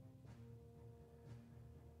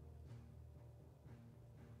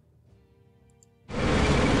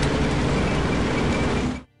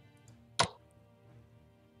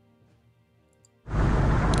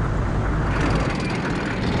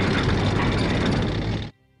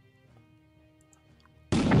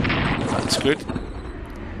 That's good.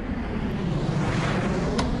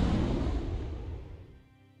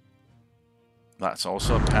 That's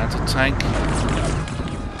also a Panther tank.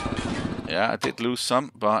 Yeah, I did lose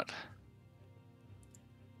some, but...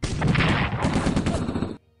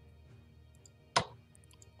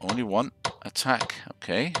 Only one attack,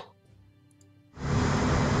 okay.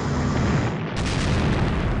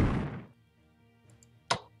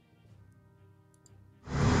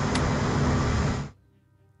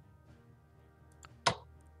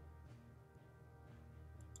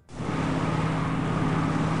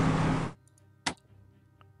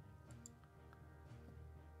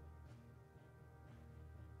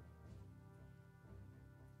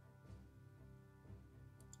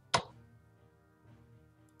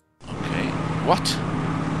 What?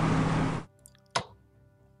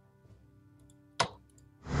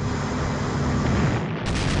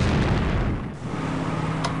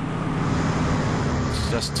 Let's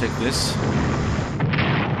just take this.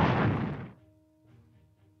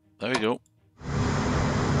 There we go.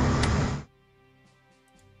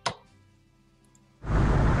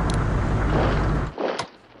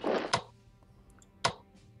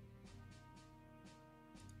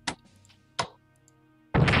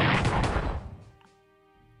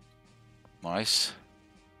 Nice.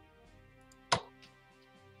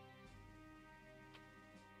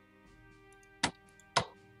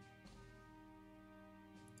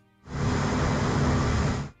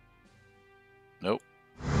 Nope.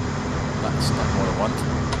 That's not what I want.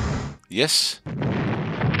 Yes.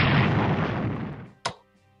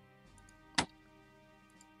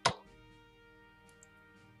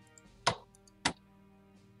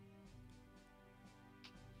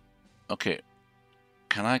 Okay.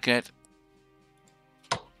 Can I get...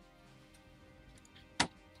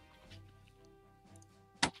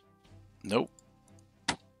 Nope.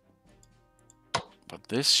 But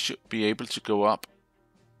this should be able to go up.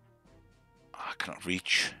 cannot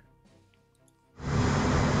reach.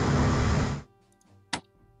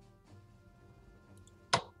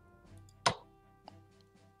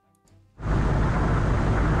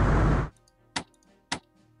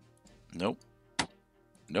 Nope.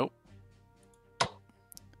 Nope.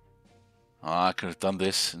 Ah, I could have done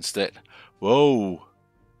this instead. Whoa.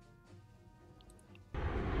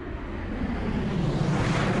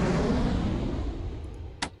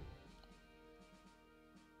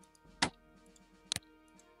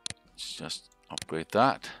 Let's just upgrade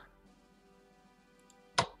that.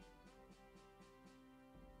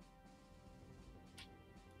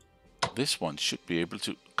 This one should be able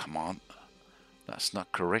to... Come on. That's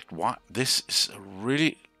not correct. What? This is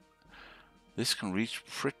really... This can reach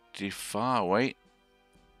pretty far away.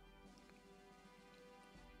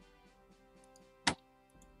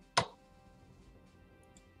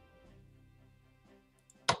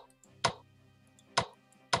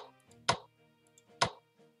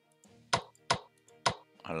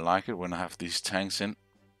 I like it when I have these tanks in.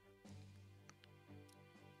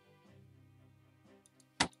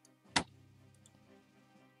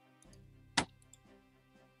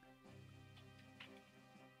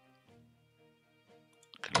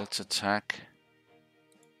 Okay, let's attack.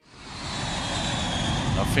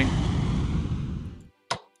 Nothing.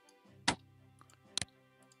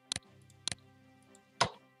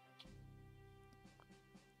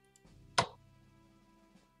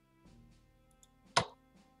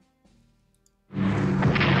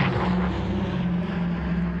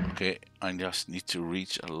 Okay, I just need to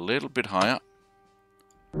reach a little bit higher.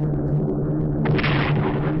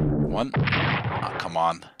 One. Ah, come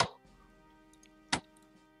on.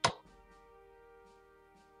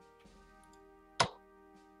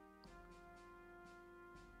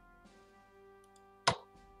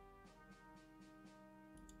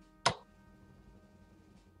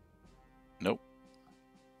 Nope.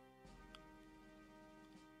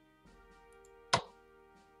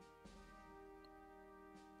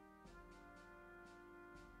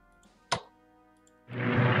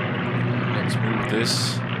 Let's move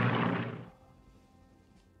this.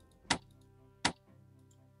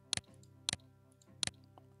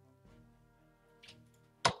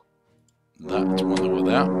 That one over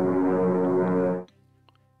there.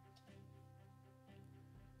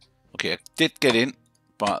 Okay, I did get in,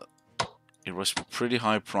 but it was pretty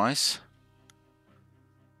high price.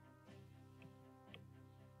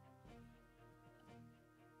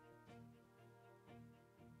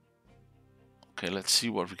 Okay, let's see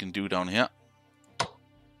what we can do down here.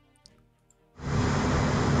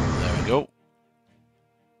 There we go.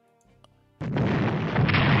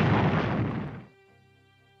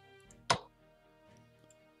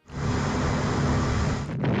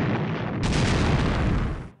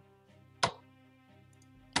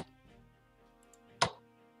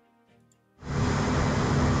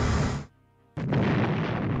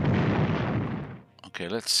 Okay,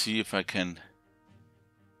 let's see if I can...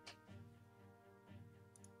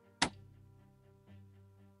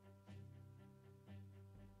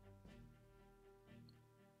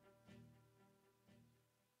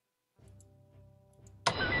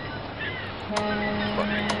 But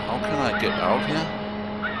how can I get out here?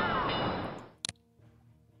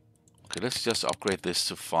 Okay, let's just upgrade this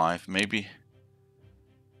to 5, maybe.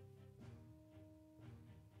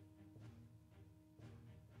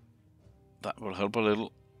 That will help a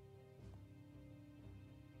little.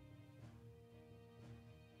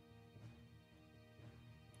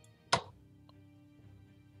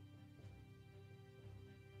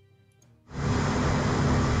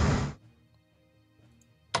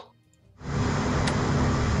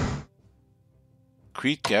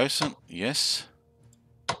 Creed Garrison, yes.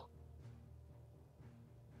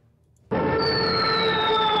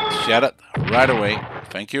 Shattered right away.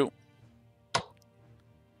 Thank you.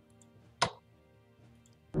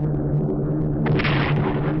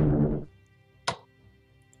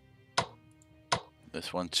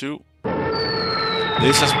 This one too.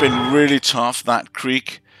 This has been really tough, that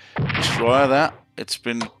creek destroyer there. It's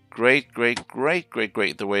been great, great, great, great,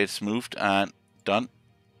 great the way it's moved and done.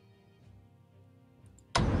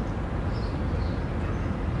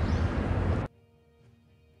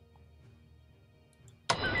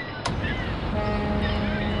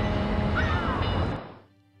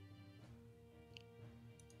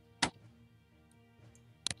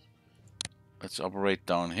 Let's operate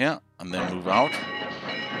down here and then move out.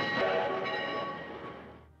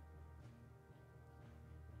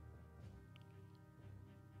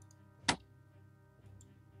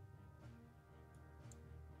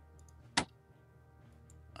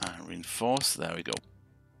 And reinforce, there we go.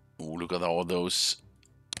 Oh, look at all those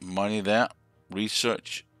money there.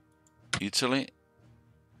 Research Italy.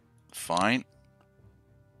 Fine.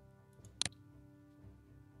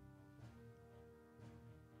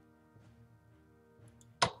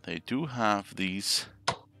 They do have these,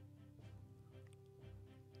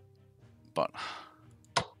 but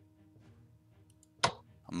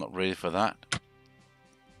I'm not ready for that.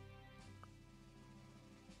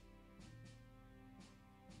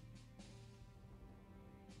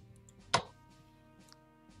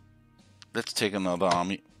 Let's take another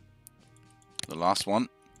army. The last one.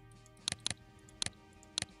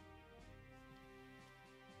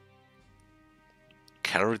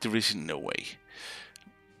 Cavalry division, no way.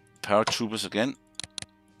 Paratroopers again.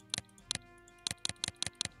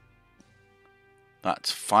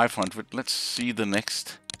 That's 500. Let's see the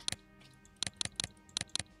next.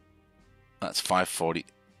 That's 540.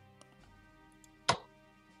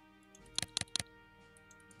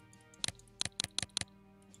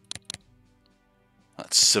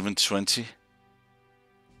 That's 720.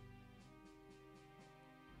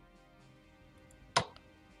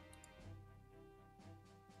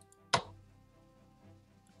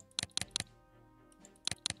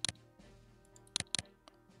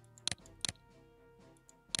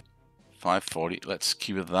 $540. Let's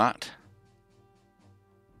keep it that.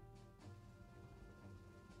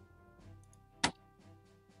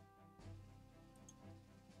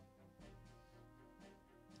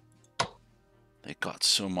 They got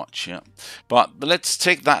so much here. But let's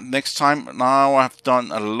take that next time. Now I've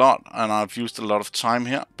done a lot and I've used a lot of time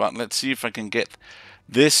here. But let's see if I can get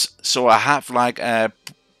this. So I have like a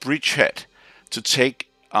bridgehead to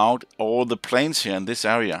take out all the planes here in this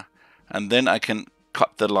area. And then I can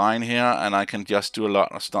cut the line here and I can just do a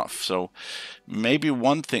lot of stuff. So maybe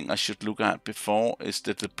one thing I should look at before is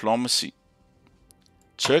the diplomacy.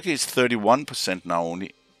 Turkey is 31% now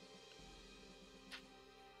only.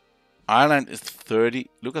 Ireland is 30.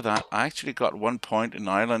 Look at that. I actually got 1 point in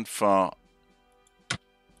Ireland for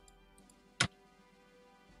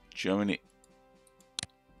Germany.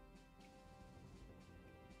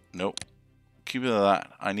 Nope. Keep it at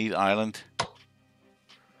that. I need Ireland.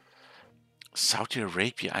 Saudi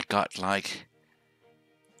Arabia, I got like...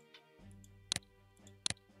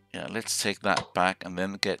 Yeah, let's take that back and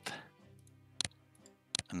then get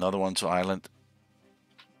another one to Ireland.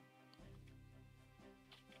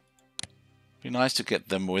 Be nice to get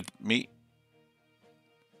them with me.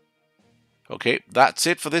 Okay, that's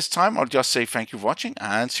it for this time. I'll just say thank you for watching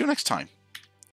and see you next time.